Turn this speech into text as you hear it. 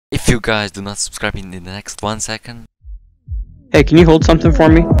you guys do not subscribe in the next 1 second. Hey, can you hold something for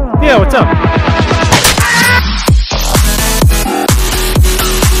me? Yeah, what's up?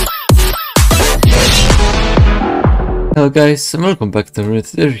 Hello guys, and welcome back to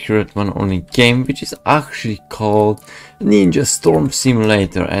RedTrite one only game, which is actually called Ninja Storm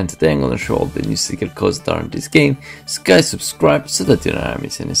Simulator, and today I'm gonna show all the new secret codes that are in this game. So guys, subscribe so that you don't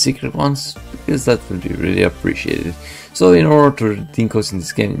miss any secret ones, because that will be really appreciated. So in order to redeem codes in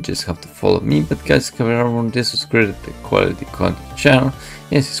this game, you just have to follow me. But guys, everyone, this was created by quality content channel.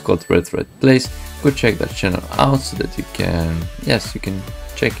 Yes, it's called RedTritePlays. Go check that channel out so that you can, yes, you can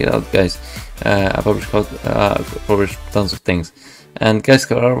check it out, guys. I publish tons of things. And guys,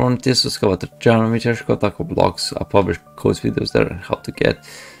 everyone, this was about the channel which is called TacoBlox. I publish codes videos there and how to get.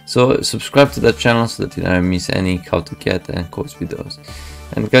 So subscribe to that channel so that you never miss any how to get and codes videos.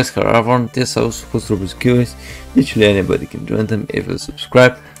 And guys, everyone, this house host Roblox 𝐿𝐎 literally anybody can join them if you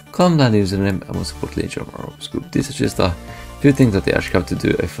subscribe. Comment down the username and we'll support later on our Roblox group. These are just a few things that you actually have to do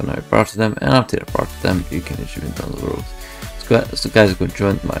if you're not part of them, and after you're part of them, you can achieve in tons of roles. So guys, go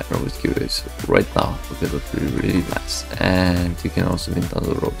join my Roblox giveaways right now because it's really nice, and you can also win tons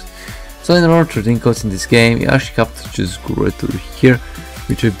of roles. So in order to redeem codes in this game, you actually have to just go right over here,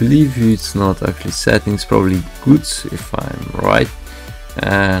 which I believe it's not actually settings, probably goods if I'm right,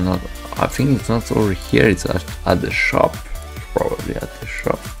 and I think it's not over here, it's at the shop, probably at the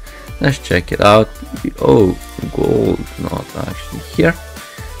shop. Let's check it out. Oh, gold, not actually here.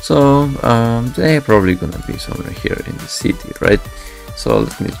 So they're probably gonna be somewhere here in the city, right? So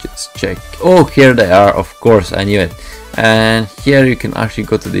let me just check. Oh, here they are, of course, I knew it. And here you can actually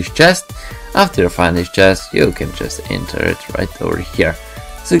go to this chest. After you find this chest, you can just enter it right over here.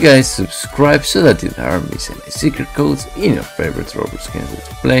 So guys, subscribe so that you never miss any secret codes in your favorite Roblox games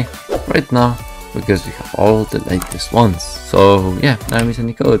to play right now, because we have all the latest ones. So yeah, never miss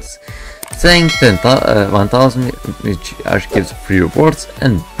any codes. Saying 1000, which actually gives free rewards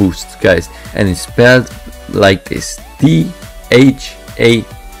and boosts, guys, and it's spelled like this: TacoBlox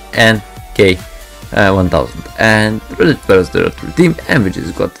 1000. And really better to redeem, and we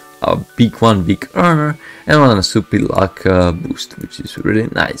just got a big earner and one on a super luck boost, which is really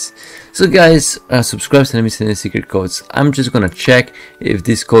nice. So guys, subscribe so you don't miss any secret codes. I'm just gonna check if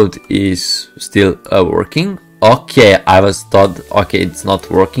this code is still working. Okay, I was thought, okay, it's not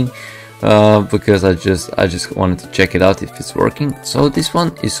working. Because I just wanted to check it out if it's working. So this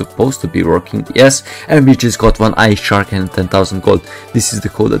one is supposed to be working, yes, and we just got one eye shark and 10,000 gold. This is the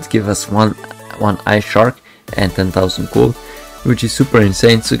code that gives us one eye shark and 10,000 gold, which is super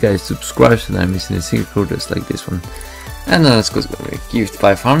insane. So guys, subscribe so that I'm missing a secret code just like this one. And then let's go to gift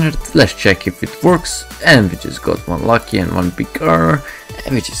 500. Let's check if it works, and we just got one lucky and one big earner,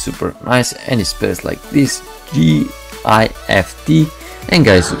 which is super nice, and it spells like this: GIFT. And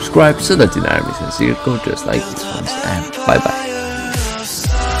guys, subscribe so that you never miss a secret code just like this one, and bye bye.